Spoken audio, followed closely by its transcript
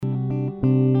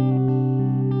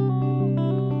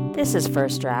This is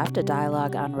First Draft, a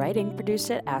dialogue on writing produced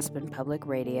at Aspen Public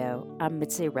Radio. I'm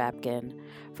Mitzi Rapkin.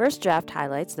 First Draft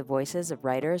highlights the voices of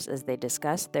writers as they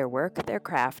discuss their work, their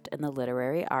craft, and the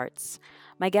literary arts.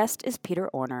 My guest is Peter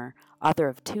Orner, author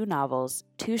of 2 novels,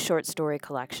 2 short story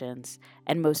collections,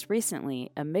 and most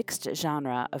recently, a mixed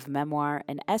genre of memoir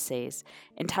and essays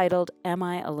entitled Am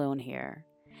I Alone Here?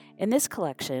 In this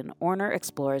collection, Orner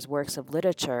explores works of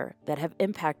literature that have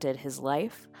impacted his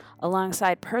life,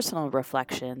 alongside personal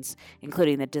reflections,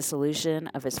 including the dissolution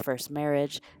of his first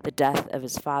marriage, the death of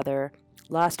his father,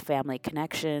 lost family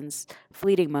connections,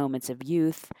 fleeting moments of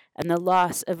youth, and the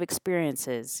loss of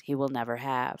experiences he will never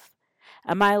have.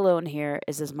 Am I Alone Here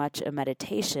is as much a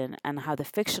meditation on how the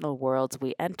fictional worlds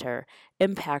we enter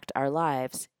impact our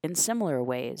lives in similar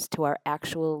ways to our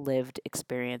actual lived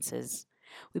experiences.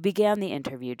 We began the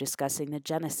interview discussing the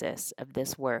genesis of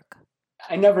this work.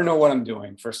 I never know what I'm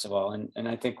doing, first of all. And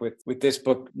I think with this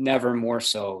book, never more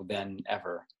so than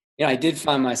ever. I did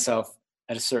find myself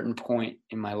at a certain point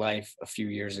in my life a few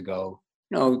years ago,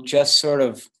 just sort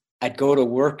of, I'd go to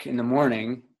work in the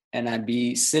morning and I'd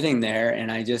be sitting there and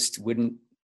I just wouldn't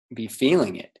be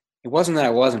feeling it. It wasn't that I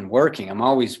wasn't working. I'm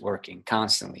always working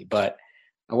constantly, but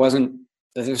there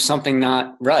was something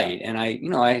not right. And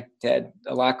I had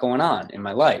a lot going on in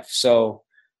my life. So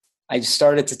I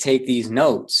started to take these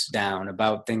notes down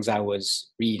about things I was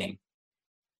reading.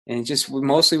 And it just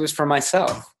mostly was for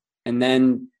myself. And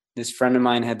then this friend of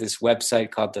mine had this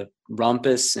website called The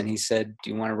Rumpus. And he said, do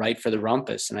you want to write for The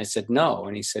Rumpus? And I said, no.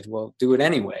 And he said, well, do it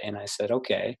anyway. And I said,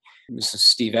 okay. This is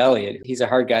Steve Elliott. He's a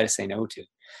hard guy to say no to.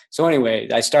 So anyway,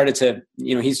 I started to,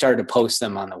 he started to post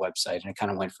them on the website and it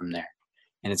kind of went from there.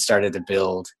 And it started to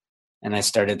build. And I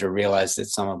started to realize that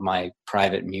some of my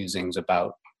private musings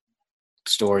about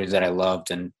stories that I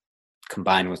loved and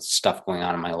combined with stuff going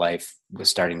on in my life was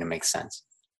starting to make sense.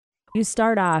 You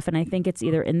start off, and I think it's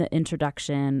either in the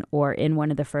introduction or in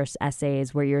one of the first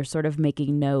essays where you're sort of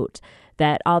making note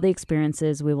that all the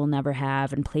experiences we will never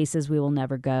have and places we will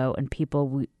never go and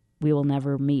people we will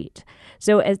never meet.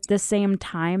 So at the same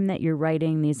time that you're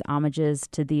writing these homages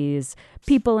to these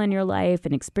people in your life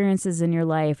and experiences in your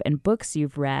life and books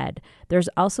you've read, there's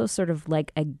also sort of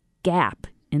like a gap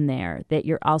in there that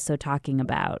you're also talking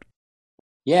about.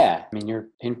 Yeah, you're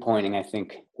pinpointing, I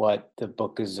think, what the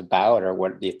book is about or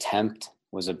what the attempt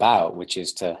was about, which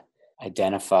is to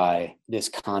identify this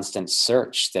constant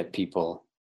search that people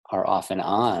are often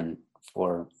on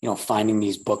for, finding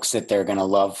these books that they're going to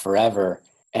love forever.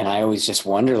 And I always just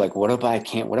wonder, what if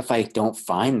I don't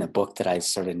find the book that I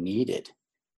sort of needed?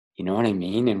 You know what I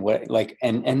mean? And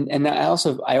and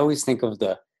I always think of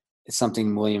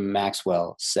something William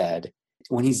Maxwell said,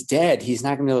 when he's dead, he's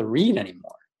not gonna be able to read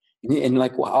anymore. And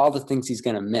all the things he's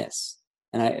gonna miss.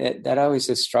 And that always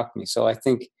has struck me. So I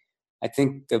think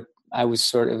it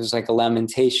was like a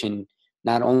lamentation,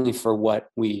 not only for what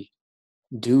we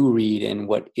do read and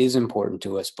what is important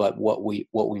to us, but what we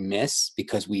miss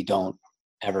because we don't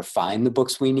ever find the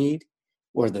books we need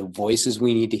or the voices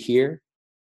we need to hear.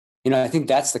 I think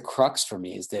that's the crux for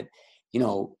me, is that, in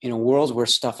a world where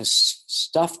stuff is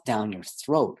stuffed down your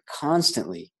throat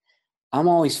constantly, I'm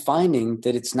always finding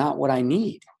that it's not what I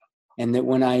need. And that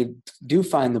when I do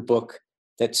find the book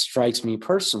that strikes me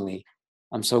personally,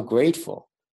 I'm so grateful.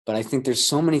 But I think there's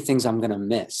so many things I'm going to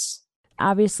miss.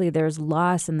 Obviously, there's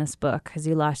loss in this book because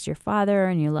you lost your father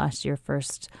and you lost your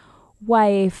first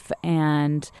wife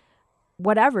and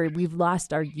whatever, we've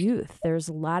lost our youth. There's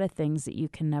a lot of things that you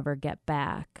can never get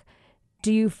back.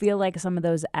 Do you feel like some of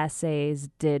those essays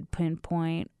did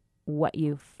pinpoint what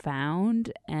you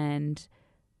found and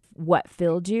what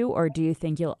filled you, or do you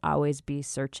think you'll always be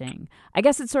searching? I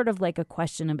guess it's sort of like a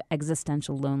question of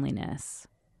existential loneliness.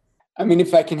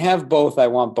 If I can have both, I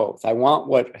want both. I want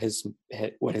what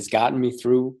has gotten me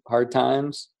through hard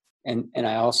times, and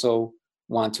I also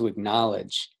want to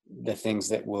acknowledge the things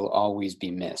that will always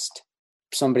be missed.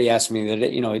 Somebody asked me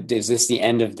that, is this the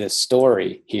end of this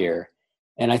story here?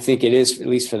 And I think it is, at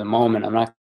least for the moment. I'm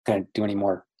not going to do any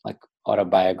more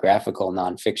autobiographical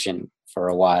nonfiction for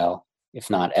a while, if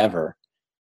not ever.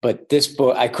 But this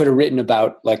book, I could have written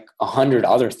about 100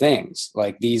 other things.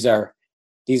 These are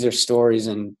stories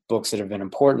and books that have been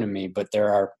important to me, but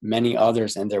there are many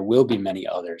others, and there will be many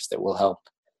others that will help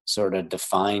sort of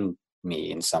define me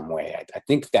in some way. I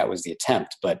think that was the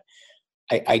attempt, but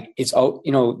there's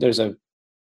a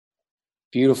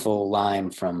beautiful line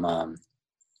from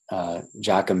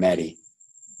Giacometti,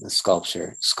 the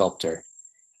sculptor,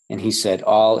 and he said,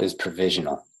 "All is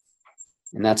provisional,"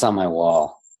 and that's on my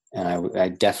wall. And I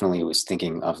definitely was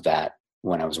thinking of that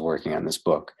when I was working on this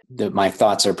book. My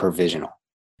thoughts are provisional.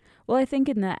 Well, I think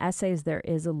in the essays there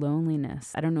is a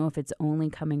loneliness. I don't know if it's only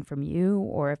coming from you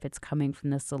or if it's coming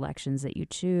from the selections that you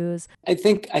choose. I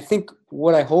think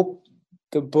what I hope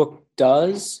the book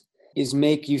does is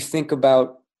make you think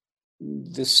about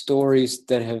the stories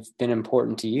that have been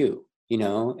important to you,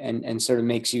 and sort of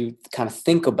makes you kind of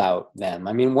think about them.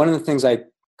 I mean, one of the things I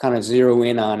kind of zero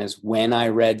in on is when I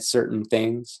read certain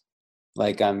things.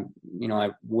 Like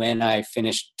when I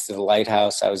finished The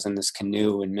Lighthouse, I was in this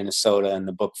canoe in Minnesota, and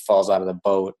the book falls out of the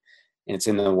boat, and it's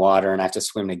in the water, and I have to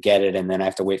swim to get it, and then I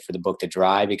have to wait for the book to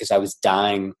dry because I was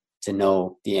dying to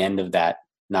know the end of that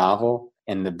novel,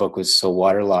 and the book was so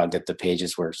waterlogged that the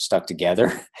pages were stuck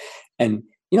together. And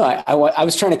I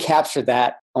was trying to capture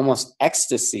that almost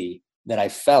ecstasy that I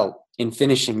felt in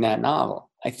finishing that novel.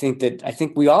 I think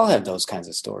we all have those kinds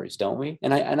of stories, don't we?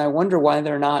 And I wonder why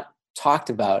they're not talked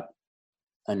about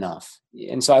enough.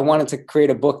 And so I wanted to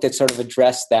create a book that sort of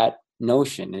addressed that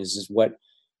notion is what,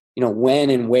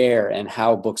 when and where and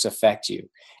how books affect you.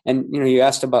 And, you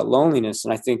asked about loneliness,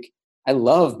 and I think I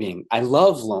love lonely.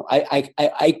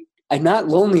 I'm not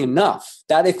lonely enough.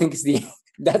 That I think is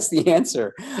that's the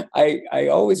answer. I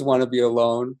always want to be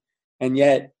alone. And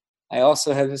yet I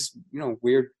also have this,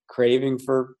 weird craving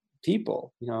for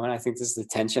people, and I think this is the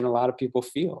tension a lot of people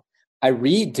feel. I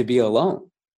read to be alone.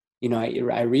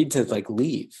 I read to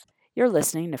leave. You're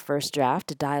listening to First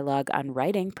Draft, a dialogue on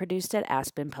writing produced at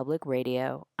Aspen Public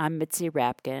Radio. I'm Mitzi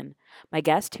Rapkin. My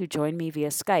guest who joined me via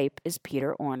Skype is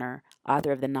Peter Orner,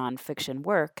 author of the nonfiction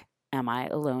work, Am I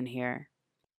Alone Here?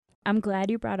 I'm glad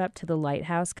you brought up To the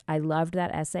Lighthouse. I loved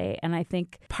that essay, and I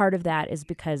think part of that is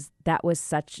because that was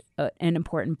such an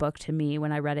important book to me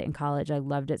when I read it in college. I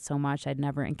loved it so much. I'd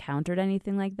never encountered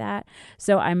anything like that.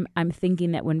 So I'm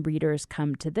thinking that when readers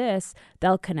come to this,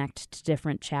 they'll connect to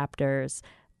different chapters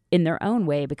in their own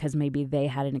way because maybe they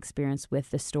had an experience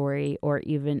with the story or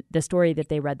even the story that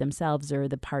they read themselves or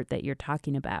the part that you're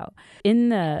talking about. In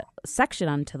the section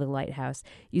on To the Lighthouse,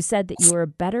 you said that you were a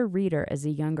better reader as a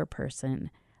younger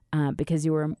person because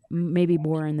you were maybe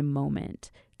more in the moment.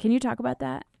 Can you talk about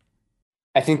that?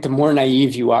 I think the more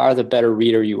naive you are, the better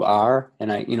reader you are.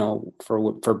 And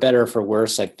for better or for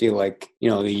worse, I feel like,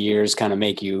 the years kind of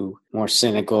make you more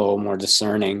cynical, more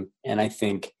discerning. And I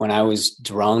think when I was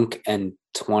drunk and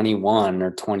 21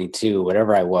 or 22,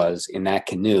 whatever I was in that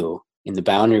canoe in the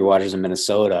boundary waters of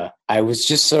Minnesota, I was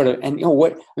just sort of, and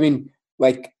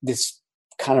this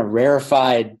kind of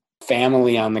rarefied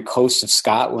family on the coast of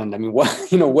Scotland. I mean, what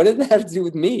did that have to do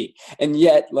with me? And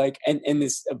yet, the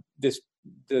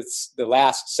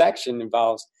last section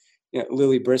involves,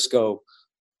 Lily Briscoe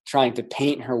trying to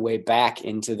paint her way back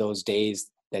into those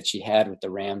days that she had with the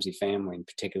Ramsey family, in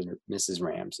particular, Mrs.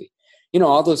 Ramsey.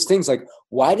 All those things,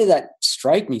 why did that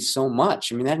strike me so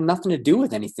much? I mean, that had nothing to do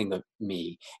with anything of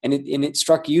me. And it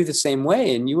struck you the same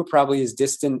way. And you were probably as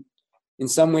distant in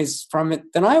some ways from it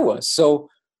than I was. So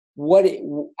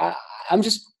I'm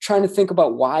just trying to think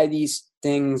about why these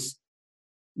things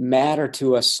matter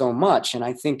to us so much. And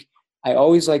I think I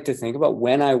always like to think about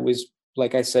when I was,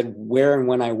 like I said, where and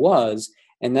when I was,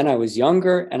 and then I was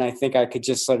younger, and I think I could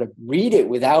just sort of read it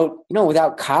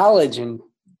without college and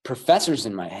professors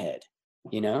in my head,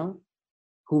 who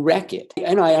wreck it.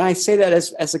 And I say that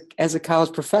as a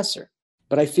college professor,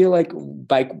 but I feel like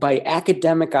by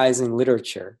academicizing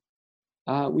literature,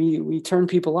 we turn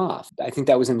people off. I think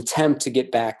that was an attempt to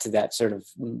get back to that sort of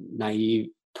naive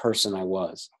person I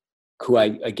was, who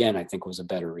I think was a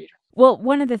better reader. Well,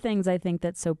 one of the things I think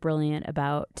that's so brilliant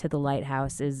about To the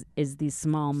Lighthouse is these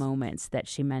small moments that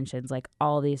she mentions, like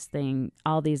all these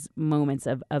moments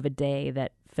of a day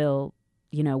that fill,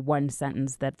 one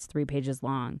sentence that's 3 pages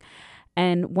long.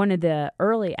 And one of the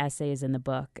early essays in the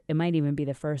book, it might even be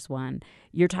the first one,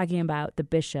 you're talking about the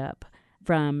bishop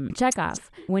from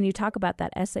Chekhov. When you talk about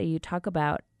that essay, you talk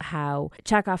about how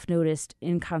Chekhov noticed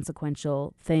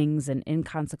inconsequential things and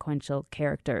inconsequential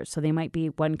characters. So they might be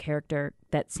one character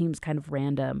that seems kind of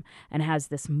random and has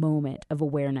this moment of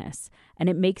awareness. And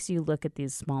it makes you look at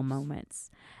these small moments.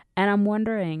 And I'm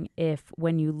wondering if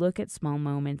when you look at small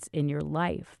moments in your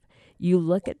life, you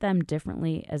look at them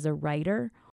differently as a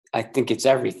writer. I think it's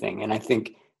everything. And I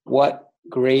think what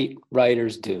great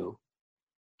writers do,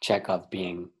 Chekhov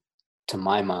being, to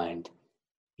my mind,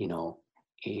 the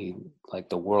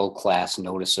world-class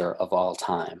noticer of all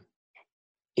time,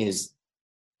 is,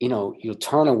 you'll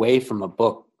turn away from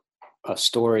a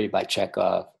story by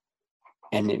Chekhov,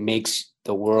 and it makes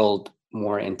the world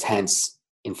more intense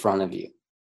in front of you.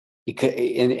 Because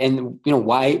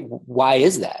why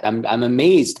is that? I'm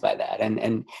amazed by that.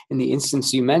 And in the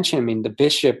instance you mentioned, I mean, the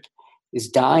bishop is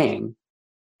dying,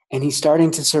 and he's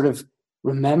starting to sort of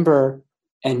remember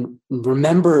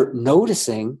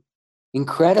noticing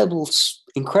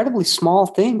incredibly small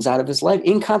things out of his life,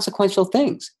 inconsequential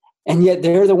things. And yet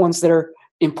they're the ones that are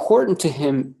important to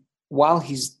him while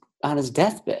he's on his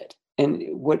deathbed. And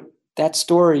what that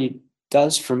story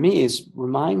does for me is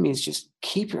remind me is just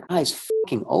keep your eyes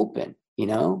fucking open,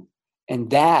 And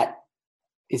that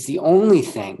is the only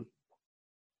thing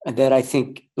that I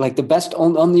think, like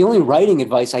the only writing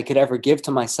advice I could ever give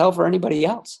to myself or anybody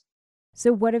else.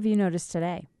 So what have you noticed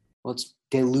today? Well, it's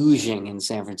deluging in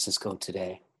San Francisco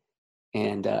today.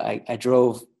 And I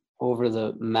drove over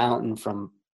the mountain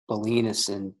from Bolinas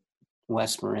in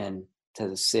West Marin to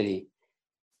the city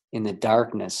in the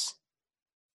darkness.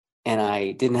 And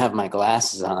I didn't have my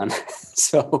glasses on.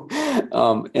 So,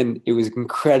 and it was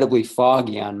incredibly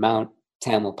foggy on Mount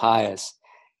Tamalpais.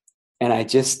 And I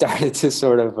just started to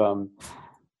sort of,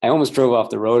 I almost drove off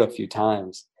the road a few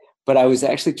times, but I was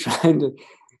actually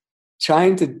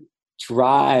trying to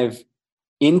drive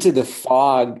into the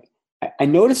fog. I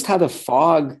noticed how the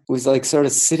fog was like sort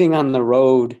of sitting on the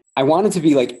road. I wanted to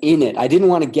be like in it. I didn't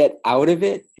want to get out of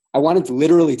it. I wanted to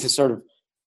literally to sort of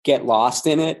get lost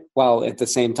in it while at the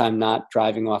same time not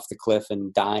driving off the cliff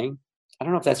and dying. I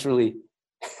don't know if that's really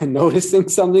noticing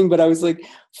something, but I was like,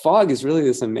 fog is really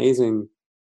this amazing,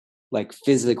 like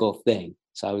physical thing.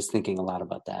 So I was thinking a lot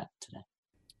about that today.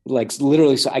 Like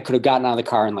literally, so I could have gotten out of the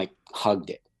car and like hugged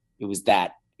it. It was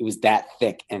that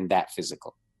thick and that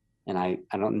physical. And I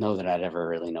don't know that I'd ever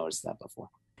really noticed that before.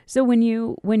 So when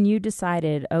you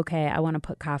decided, okay, I want to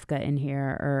put Kafka in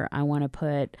here, or I want to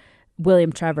put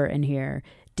William Trevor in here,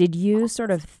 did you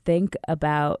sort of think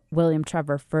about William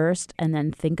Trevor first and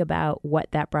then think about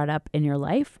what that brought up in your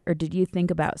life? Or did you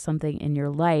think about something in your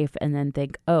life and then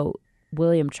think, oh,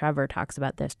 William Trevor talks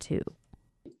about this too?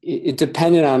 It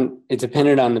depended on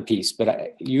the piece,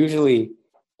 but usually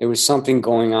there was something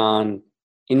going on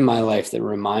in my life that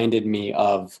reminded me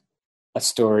of a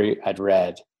story I'd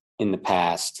read in the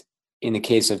past. In the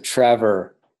case of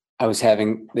Trevor, I was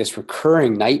having this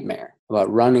recurring nightmare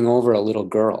about running over a little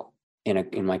girl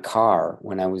in my car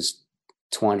when I was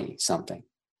 20 something.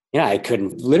 I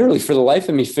couldn't literally for the life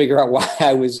of me figure out why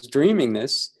I was dreaming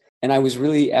this. And I was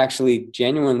really actually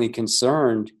genuinely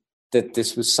concerned that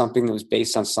this was something that was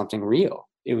based on something real.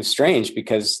 It was strange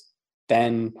because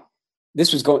then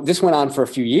this went on for a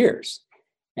few years.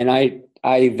 And I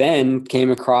then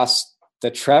came across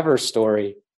the Trevor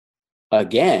story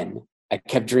again. I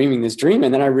kept dreaming this dream.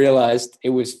 And then I realized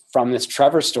it was from this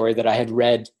Trevor story that I had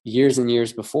read years and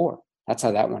years before. That's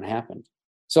how that one happened.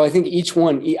 So I think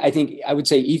I would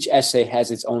say each essay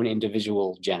has its own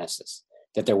individual genesis,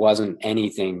 that there wasn't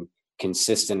anything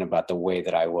consistent about the way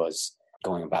that I was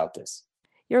going about this.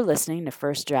 You're listening to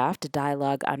First Draft, a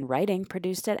dialogue on writing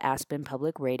produced at Aspen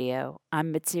Public Radio.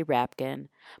 I'm Mitzi Rapkin.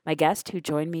 My guest who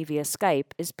joined me via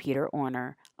Skype is Peter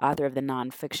Orner, author of the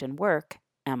nonfiction work,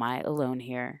 Am I Alone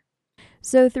Here?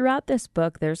 So throughout this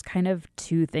book, there's kind of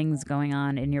two things going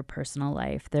on in your personal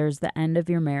life. There's the end of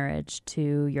your marriage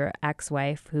to your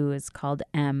ex-wife, who is called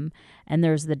M, and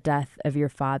there's the death of your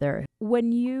father.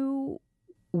 When you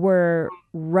were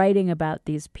writing about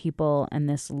these people and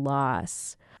this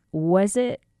loss, was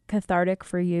it cathartic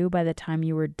for you by the time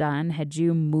you were done? Had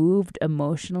you moved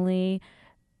emotionally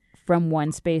from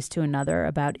one space to another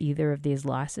about either of these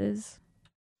losses?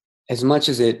 As much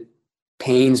as it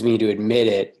pains me to admit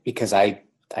it, because I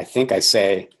think I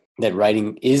say that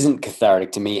writing isn't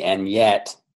cathartic to me, and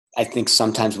yet I think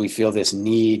sometimes we feel this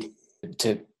need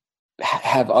to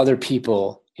have other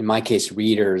people, in my case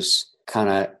readers,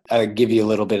 kind of give you a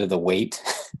little bit of the weight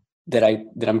that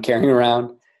I'm carrying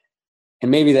around. And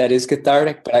maybe that is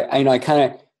cathartic, but I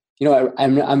kind of,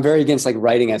 I'm very against like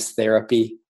writing as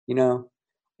therapy,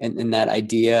 and that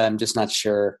idea. I'm just not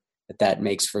sure that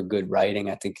makes for good writing.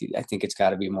 I think it's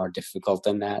got to be more difficult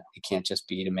than that. It can't just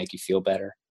be to make you feel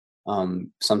better.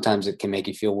 Sometimes it can make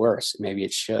you feel worse. Maybe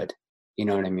it should, you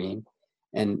know what I mean?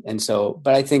 And so,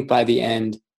 but I think by the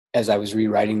end, as I was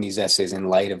rewriting these essays in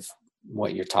light of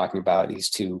what you're talking about, these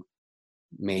two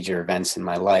major events in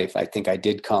my life, I think I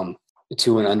did come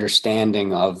to an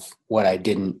understanding of what I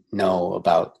didn't know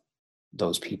about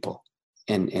those people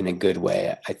in a good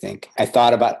way. I think I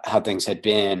thought about how things had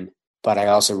been, but I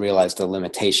also realized the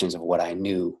limitations of what I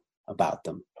knew about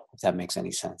them, if that makes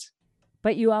any sense.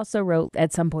 But you also wrote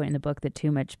at some point in the book that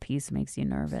too much peace makes you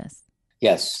nervous.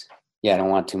 Yes. Yeah, I don't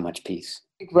want too much peace.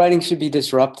 I think writing should be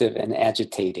disruptive and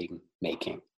agitating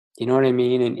making. You know what I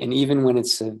mean? And even when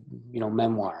it's a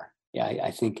memoir, yeah,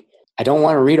 I think I don't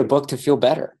want to read a book to feel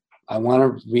better. I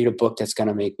want to read a book that's going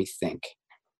to make me think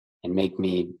and make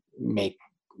me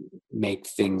make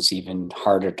things even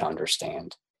harder to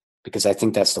understand, because I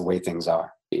think that's the way things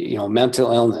are.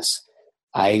 Mental illness.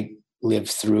 I lived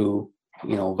through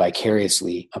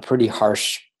vicariously a pretty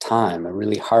harsh time, a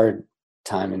really hard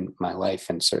time in my life,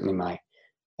 and certainly my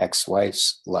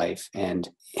ex-wife's life. And,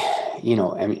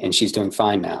 and she's doing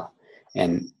fine now.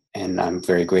 And I'm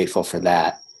very grateful for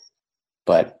that.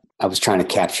 But I was trying to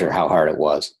capture how hard it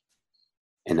was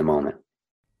in the moment.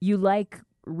 You like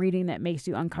reading that makes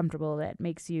you uncomfortable, that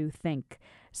makes you think.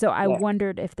 So I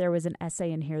wondered if there was an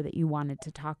essay in here that you wanted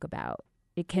to talk about.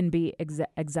 It can be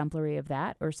exemplary of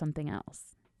that or something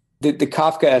else. The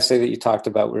Kafka essay that you talked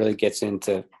about really gets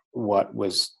into what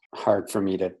was hard for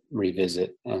me to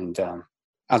revisit. And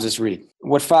I'll just read.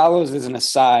 What follows is an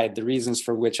aside, the reasons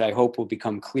for which I hope will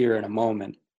become clear in a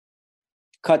moment.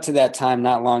 Cut to that time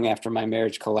not long after my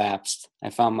marriage collapsed. I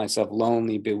found myself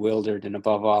lonely, bewildered, and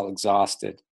above all,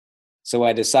 exhausted. So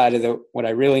I decided that what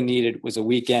I really needed was a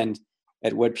weekend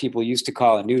at what people used to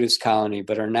call a nudist colony,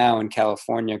 but are now in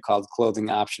California called clothing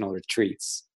optional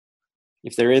retreats.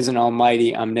 If there is an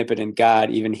almighty, omnipotent God,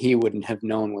 even he wouldn't have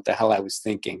known what the hell I was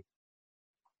thinking.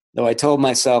 Though I told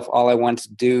myself all I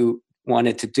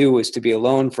wanted to do was to be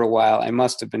alone for a while, I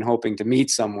must have been hoping to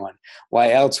meet someone.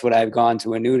 Why else would I have gone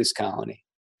to a nudist colony?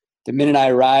 The minute I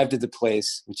arrived at the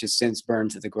place, which has since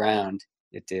burned to the ground,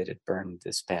 it burned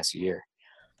this past year,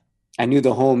 I knew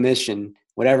the whole mission,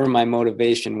 whatever my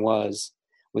motivation was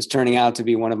turning out to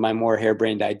be one of my more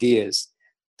harebrained ideas.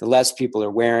 The less people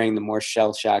are wearing, the more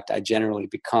shell-shocked I generally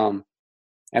become.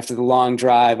 After the long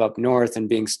drive up north and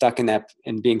being stuck in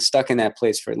that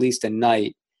place for at least a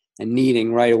night and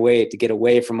needing right away to get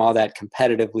away from all that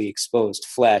competitively exposed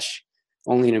flesh,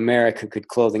 only in America could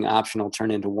clothing optional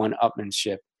turn into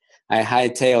one-upmanship. I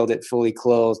hightailed it fully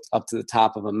clothed up to the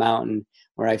top of a mountain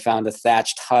where I found a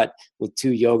thatched hut with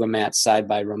 2 yoga mats side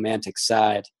by romantic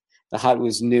side. The hut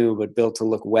was new, but built to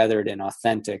look weathered and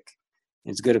authentic.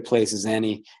 As good a place as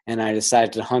any, and I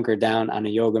decided to hunker down on a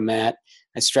yoga mat.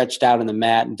 I stretched out on the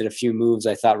mat and did a few moves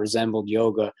I thought resembled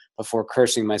yoga before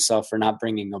cursing myself for not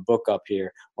bringing a book up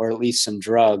here, or at least some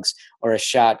drugs, or a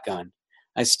shotgun.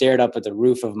 I stared up at the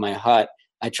roof of my hut.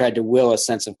 I tried to will a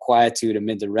sense of quietude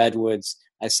amid the redwoods.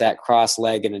 I sat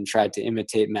cross-legged and tried to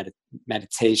imitate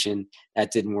meditation.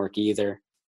 That didn't work either.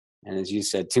 And as you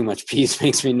said, too much peace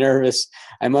makes me nervous.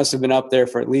 I must have been up there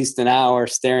for at least an hour,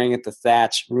 staring at the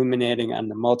thatch, ruminating on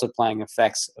the multiplying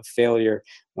effects of failure,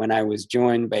 when I was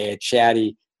joined by a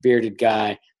chatty, bearded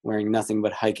guy wearing nothing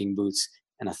but hiking boots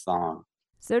and a thong.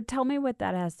 So tell me what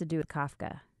that has to do with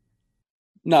Kafka.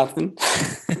 Nothing,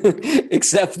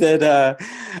 except that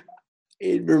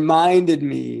it reminded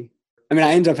me. I mean,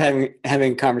 I ended up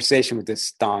having a conversation with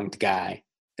this thonged guy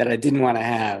that I didn't want to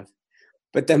have.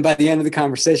 But then by the end of the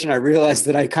conversation, I realized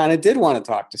that I kind of did want to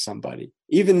talk to somebody,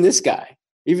 even this guy,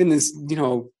 even this,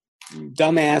 dumbass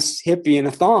hippie in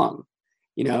a thong,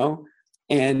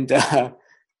 and what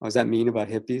does that mean about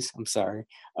hippies? I'm sorry.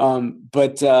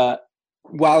 But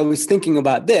while I was thinking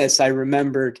about this, I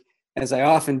remembered, as I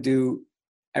often do,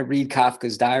 I read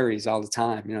Kafka's diaries all the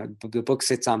time. The book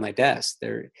sits on my desk.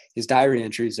 His diary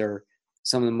entries are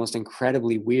some of the most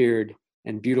incredibly weird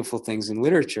and beautiful things in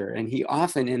literature. And he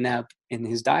often in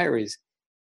his diaries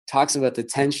talks about the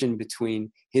tension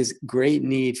between his great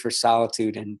need for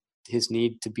solitude and his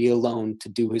need to be alone to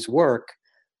do his work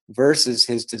versus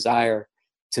his desire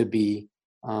to be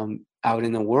out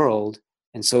in the world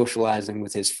and socializing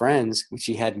with his friends, which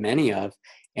he had many of,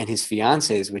 and his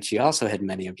fiancés, which he also had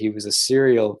many of. He was a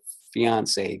serial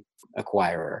fiancé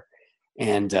acquirer.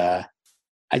 And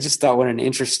I just thought what an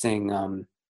interesting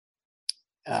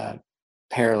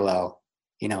parallel,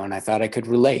 and I thought I could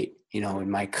relate, in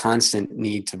my constant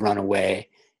need to run away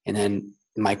and then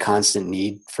my constant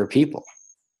need for people.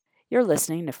 You're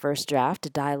listening to First Draft, a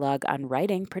dialogue on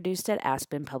writing produced at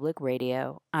Aspen Public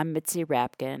Radio. I'm Mitzi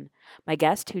Rapkin. My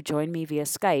guest who joined me via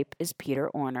Skype is Peter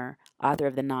Orner, author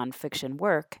of the nonfiction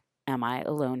work, Am I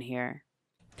Alone Here?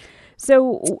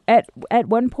 So at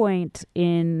one point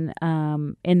in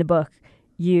the book,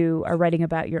 you are writing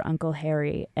about your Uncle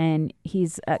Harry, and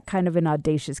he's kind of an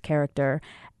audacious character.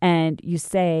 And you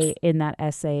say in that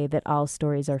essay that all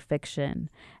stories are fiction.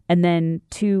 And then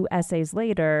 2 essays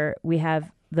later, we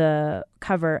have the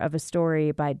cover of a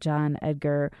story by John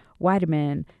Edgar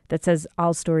Weideman that says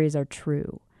all stories are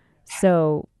true.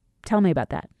 So tell me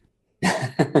about that.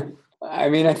 I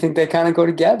mean, I think they kind of go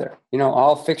together.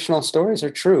 All fictional stories are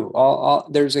true.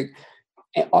 Let's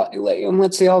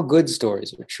say all good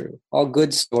stories are true. All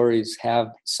good stories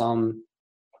have some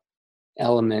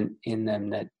element in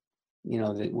them that,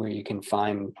 that where you can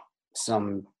find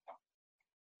some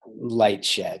light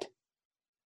shed,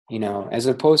 as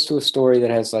opposed to a story that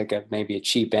has like maybe a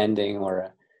cheap ending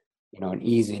or an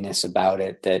easiness about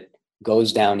it that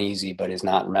goes down easy but is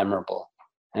not memorable.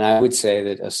 And I would say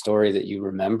that a story that you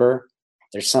remember,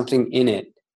 there's something in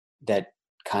it that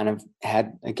kind of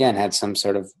had some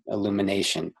sort of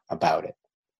illumination about it.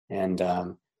 And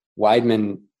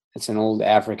Weidman, it's an old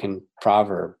African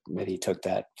proverb that he took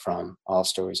that from. All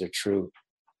stories are true,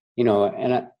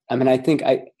 And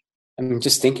I'm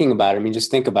just thinking about it. I mean,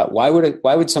 just think about why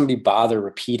would somebody bother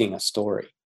repeating a story,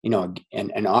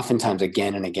 and oftentimes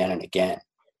again and again and again.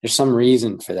 There's some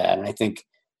reason for that, and I think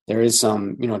there is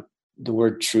some. The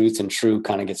word truth and true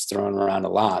kind of gets thrown around a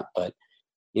lot, but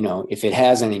if it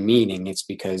has any meaning, it's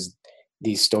because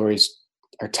these stories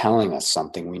are telling us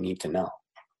something we need to know.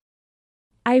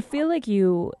 I feel like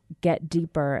you get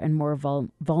deeper and more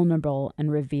vulnerable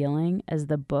and revealing as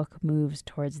the book moves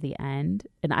towards the end.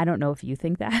 And I don't know if you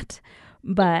think that,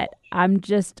 but I'm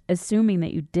just assuming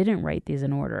that you didn't write these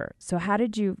in order. So how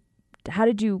did you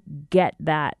get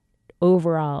that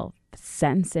overall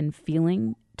sense and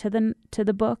feeling to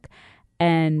the book?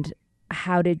 And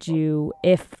how did you,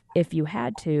 if you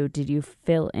had to, did you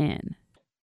fill in?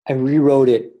 I rewrote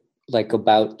it like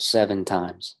about 7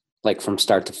 times. Like from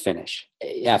start to finish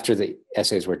after the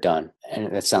essays were done.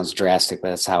 And that sounds drastic, but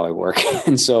that's how I work.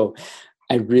 And so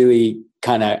I really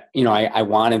kind of, I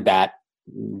wanted that,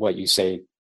 what you say,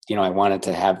 I wanted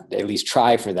to have at least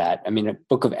try for that. I mean, a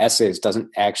book of essays doesn't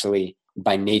actually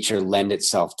by nature lend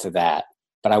itself to that,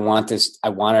 but I wanted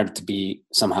it to be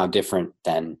somehow different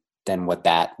than what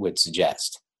that would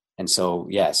suggest. And so,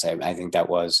 yes, I think that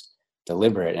was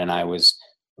deliberate. And I was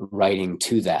writing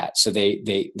to that. So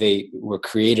they were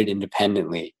created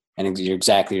independently. And you're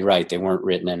exactly right. They weren't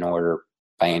written in order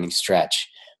by any stretch,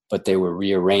 but they were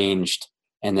rearranged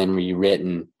and then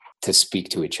rewritten to speak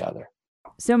to each other.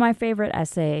 So my favorite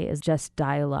essay is just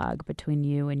dialogue between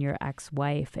you and your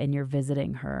ex-wife, and you're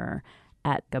visiting her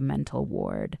at the mental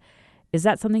ward. Is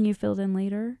that something you filled in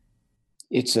later?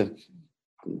 It's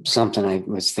something I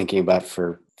was thinking about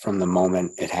from the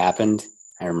moment it happened.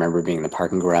 I remember being in the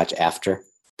parking garage after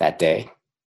that day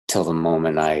till the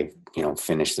moment I,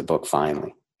 finished the book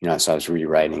finally. So I was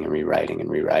rewriting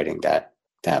that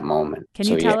moment. Can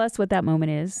you tell us what that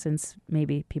moment is, since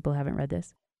maybe people haven't read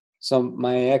this? So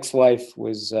my ex-wife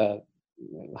was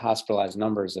hospitalized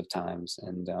numbers of times,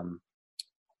 and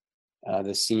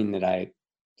the scene that I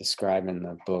describe in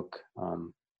the book,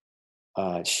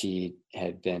 she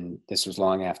had been, this was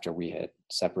long after we had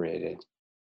separated,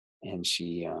 and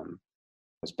she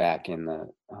was back in the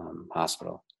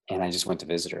hospital, and I just went to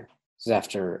visit her. This is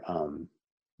after a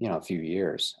few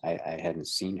years. I hadn't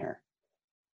seen her,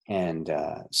 and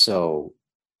so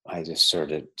I just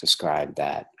sort of described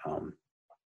that,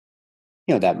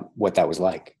 that what that was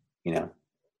like, and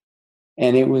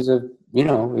it was a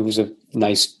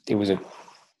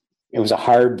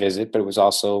hard visit, but it was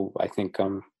also, I think,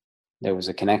 there was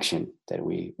a connection that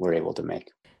we were able to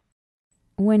make.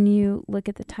 When you look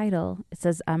at the title, it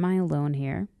says, "Am I alone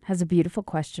here?" Has a beautiful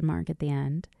question mark at the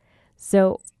end.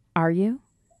 So are you?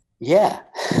 Yeah.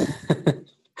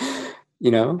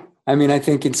 I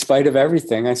think in spite of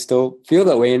everything, I still feel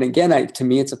that way. And again, to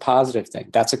me, it's a positive thing.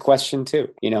 That's a question too.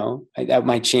 That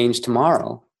might change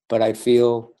tomorrow, but I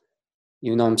feel,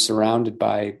 even though I'm surrounded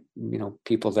by,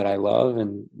 people that I love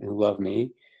and who love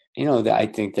me, that I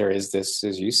think there is this,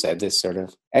 as you said, this sort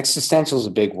of existential is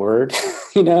a big word,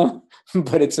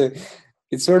 but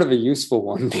it's sort of a useful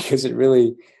one, because it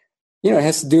really, it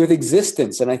has to do with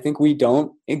existence. And I think we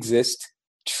don't exist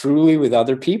truly with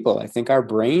other people. I think our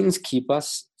brains keep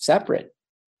us separate.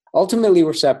 Ultimately,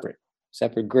 we're separate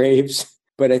graves.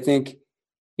 But I think,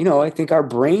 our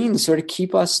brains sort of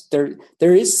keep us there.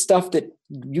 There is stuff that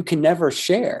you can never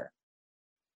share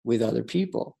with other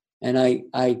people. And I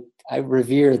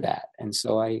revere that. And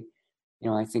so I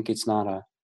think it's not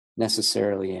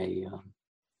necessarily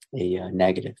a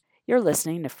negative. You're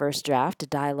listening to First Draft, a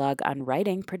dialogue on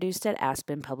writing produced at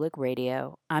Aspen Public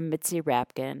Radio. I'm Mitzi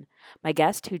Rapkin. My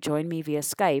guest who joined me via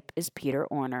Skype is Peter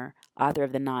Orner, author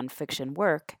of the nonfiction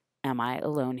work, Am I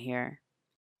Alone Here?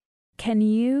 Can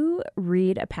you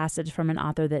read a passage from an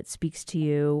author that speaks to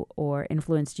you or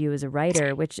influenced you as a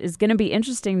writer, which is going to be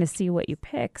interesting to see what you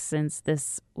pick, since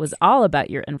this was all about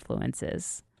your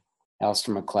influences?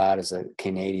 Alistair MacLeod is a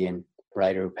Canadian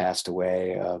writer who passed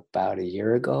away about a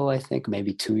year ago, I think,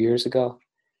 maybe 2 years ago.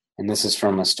 And this is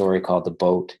from a story called The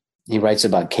Boat. He writes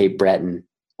about Cape Breton.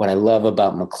 What I love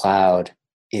about MacLeod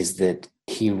is that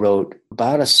he wrote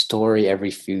about a story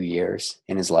every few years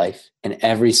in his life. And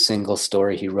every single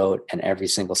story he wrote and every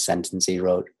single sentence he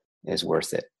wrote is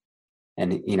worth it.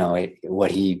 And,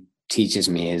 what he teaches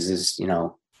me is,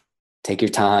 take your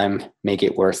time, make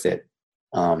it worth it.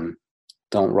 Don't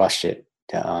rush it.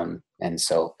 And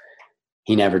so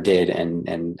he never did.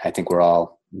 And I think we're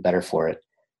all better for it.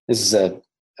 This is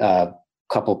a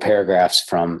couple paragraphs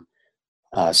from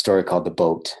a story called The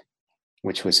Boat,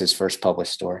 which was his first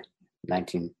published story,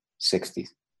 1960s.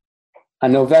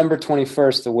 On November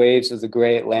 21st, the waves of the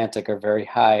gray Atlantic are very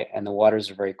high and the waters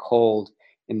are very cold,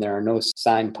 and there are no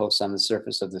signposts on the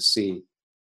surface of the sea.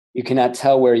 You cannot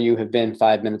tell where you have been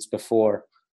 5 minutes before,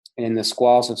 and in the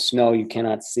squalls of snow you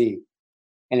cannot see.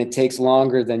 And it takes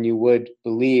longer than you would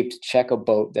believe to check a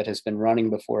boat that has been running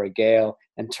before a gale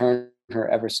and turn her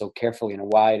ever so carefully in a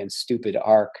wide and stupid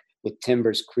arc with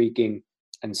timbers creaking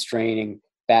and straining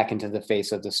back into the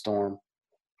face of the storm.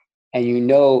 And you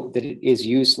know that it is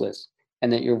useless,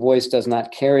 and that your voice does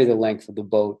not carry the length of the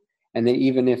boat, and that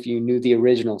even if you knew the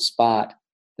original spot,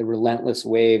 the relentless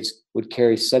waves would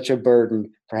carry such a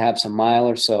burden, perhaps a mile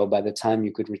or so, by the time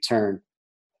you could return.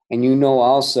 And you know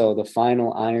also the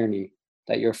final irony,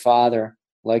 that your father,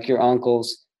 like your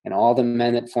uncles and all the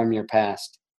men that form your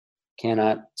past,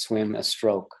 cannot swim a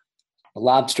stroke. The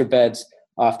lobster beds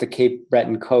off the Cape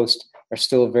Breton coast are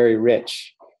still very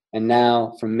rich, and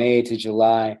now, from May to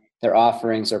July, their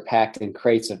offerings are packed in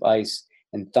crates of ice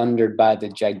and thundered by the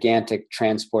gigantic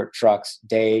transport trucks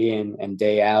day in and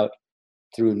day out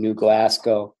through New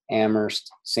Glasgow, Amherst,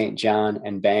 St. John,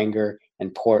 and Bangor,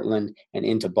 and Portland, and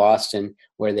into Boston,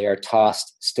 where they are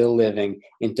tossed, still living,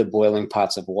 into boiling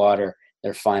pots of water,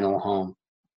 their final home.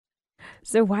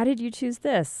 So why did you choose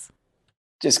this?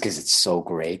 Just because it's so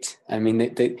great. I mean,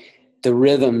 the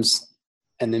rhythms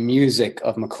and the music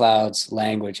of MacLeod's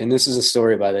language, and this is a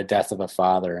story about the death of a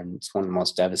father, and it's one of the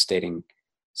most devastating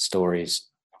stories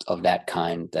of that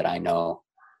kind that I know.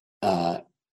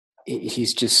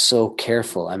 He's just so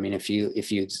careful. I mean, if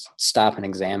you stop and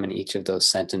examine each of those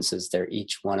sentences, they're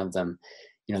each one of them,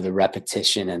 the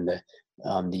repetition and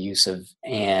the use of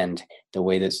 "and," the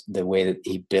way that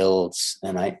he builds.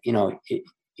 And I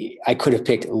could have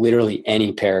picked literally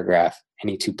any paragraph,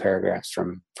 any two paragraphs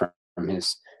from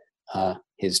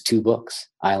his two books,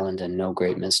 Island and No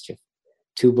Great Mischief,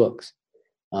 two books.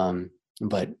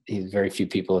 But very few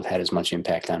people have had as much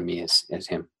impact on me as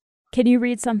him. Can you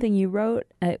read something you wrote?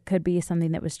 It could be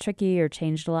something that was tricky or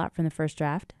changed a lot from the first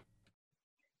draft.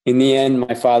 In the end,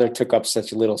 my father took up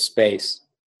such little space.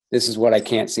 This is what I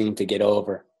can't seem to get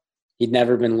over. He'd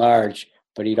never been large,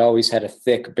 but he'd always had a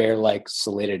thick, bear-like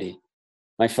solidity.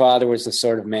 My father was the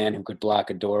sort of man who could block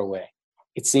a doorway.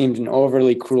 It seemed an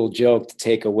overly cruel joke to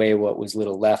take away what was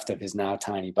little left of his now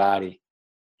tiny body.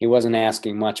 He wasn't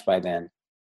asking much by then.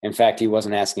 In fact, he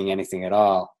wasn't asking anything at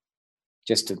all.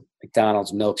 Just a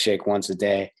McDonald's milkshake once a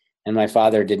day, and my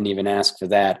father didn't even ask for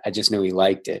that. I just knew he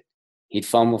liked it. He'd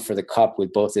fumble for the cup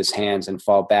with both his hands and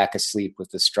fall back asleep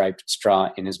with the striped straw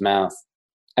in his mouth.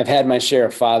 I've had my share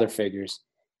of father figures,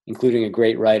 including a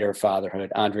great writer of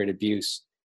fatherhood, Andre Dubus.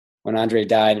 When Andre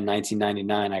died in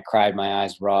 1999, I cried my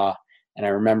eyes raw, and I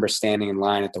remember standing in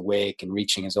line at the wake and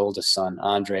reaching his oldest son,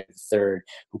 Andre III,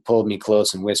 who pulled me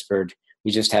close and whispered, "We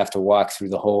just have to walk through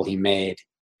the hole he made."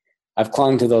 I've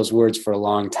clung to those words for a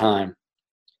long time,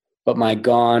 but my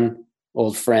gone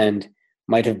old friend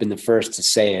might have been the first to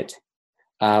say it.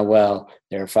 Ah, well,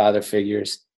 there are father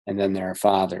figures, and then there are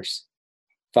fathers.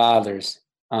 Fathers,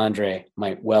 Andre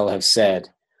might well have said,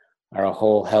 are a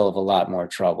whole hell of a lot more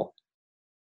trouble.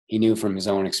 He knew from his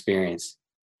own experience.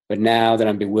 But now that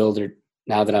I'm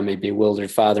a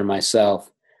bewildered father myself,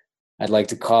 I'd like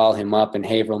to call him up in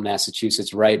Haverhill,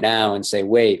 Massachusetts right now and say,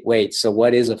 wait, so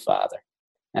what is a father?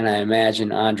 And I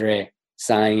imagine Andre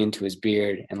sighing into his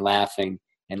beard and laughing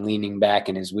and leaning back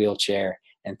in his wheelchair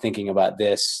and thinking about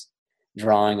this,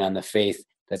 drawing on the faith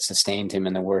that sustained him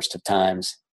in the worst of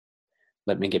times.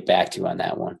 Let me get back to you on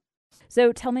that one.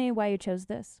 So tell me why you chose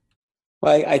this.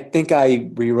 Well, I think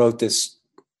I rewrote this,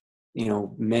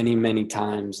 many, many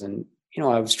times. And,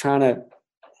 I was trying to,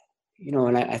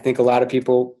 and I think a lot of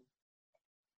people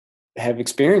have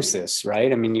experienced this,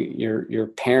 right? I mean, your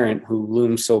parent who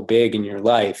looms so big in your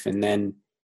life, and then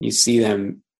you see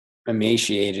them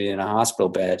emaciated in a hospital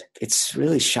bed. It's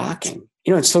really shocking.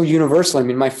 It's so universal. I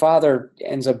mean, my father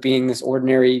ends up being this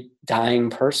ordinary dying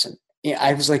person.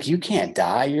 I was like, you can't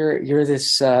die. You're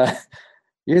this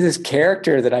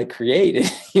character that I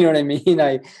created. You know what I mean?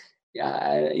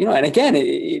 And again,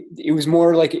 it was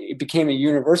more like it became a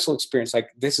universal experience. Like,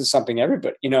 this is something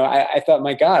everybody, I thought,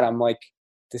 my God, I'm like,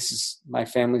 this is my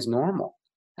family's normal.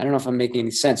 I don't know if I'm making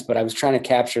any sense, but I was trying to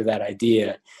capture that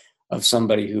idea of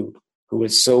somebody who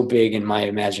was so big in my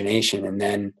imagination. And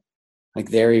then,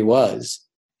 like, there he was.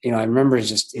 I remember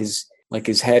just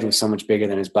his head was so much bigger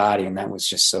than his body. And that was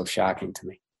just so shocking to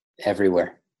me.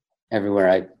 Everywhere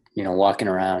I, walking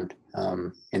around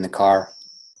in the car.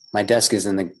 My desk is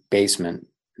in the basement,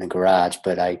 in the garage,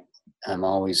 but I'm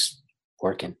always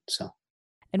working. So.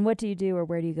 And what do you do or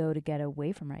where do you go to get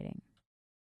away from writing?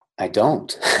 I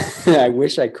don't. I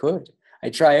wish I could. I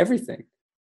try everything.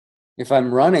 If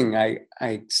I'm running, I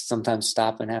sometimes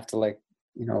stop and have to like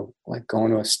go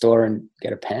into a store and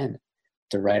get a pen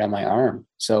to write on my arm.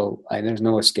 So there's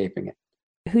no escaping it.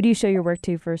 Who do you show your work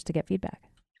to first to get feedback?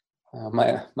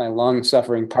 My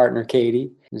long-suffering partner,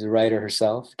 Katie, is a writer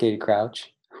herself, Katie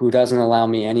Crouch, who doesn't allow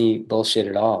me any bullshit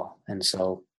at all. And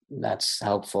so that's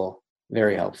helpful,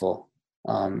 very helpful.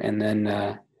 And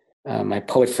then my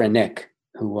poet friend, Nick,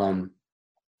 who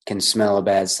can smell a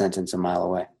bad sentence a mile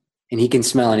away. And he can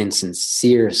smell an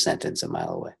insincere sentence a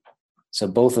mile away. So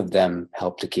both of them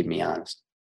help to keep me honest.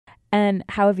 And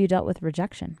how have you dealt with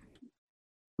rejection?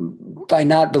 By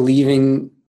not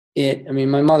believing it. I mean,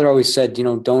 my mother always said,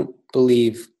 don't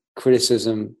believe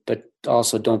criticism, but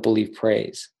also don't believe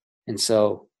praise. And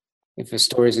so if a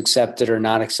story is accepted or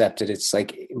not accepted, it's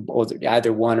like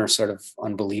either one are sort of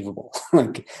unbelievable.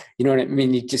 Like, you know what I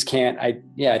mean? You just can't, I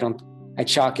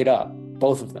chalk it up,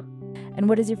 both of them. And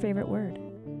what is your favorite word?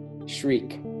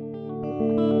 Shriek.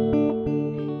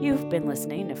 You've been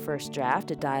listening to First Draft,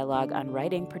 a dialogue on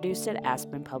writing produced at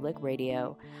Aspen Public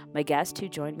Radio. My guest who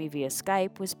joined me via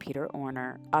Skype was Peter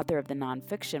Orner, author of the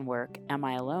nonfiction work Am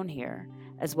I Alone Here?,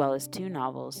 as well as 2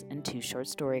 novels and 2 short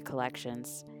story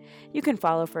collections. You can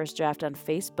follow First Draft on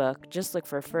Facebook. Just look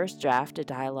for First Draft, a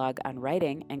dialogue on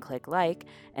writing, and click like,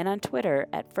 and on Twitter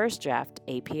at First Draft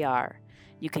APR.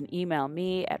 You can email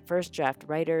me at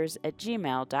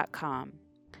firstdraftwriters@gmail.com.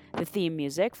 The theme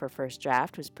music for First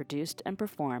Draft was produced and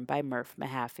performed by Murph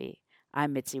Mahaffey.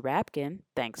 I'm Mitzi Rapkin.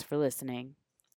 Thanks for listening.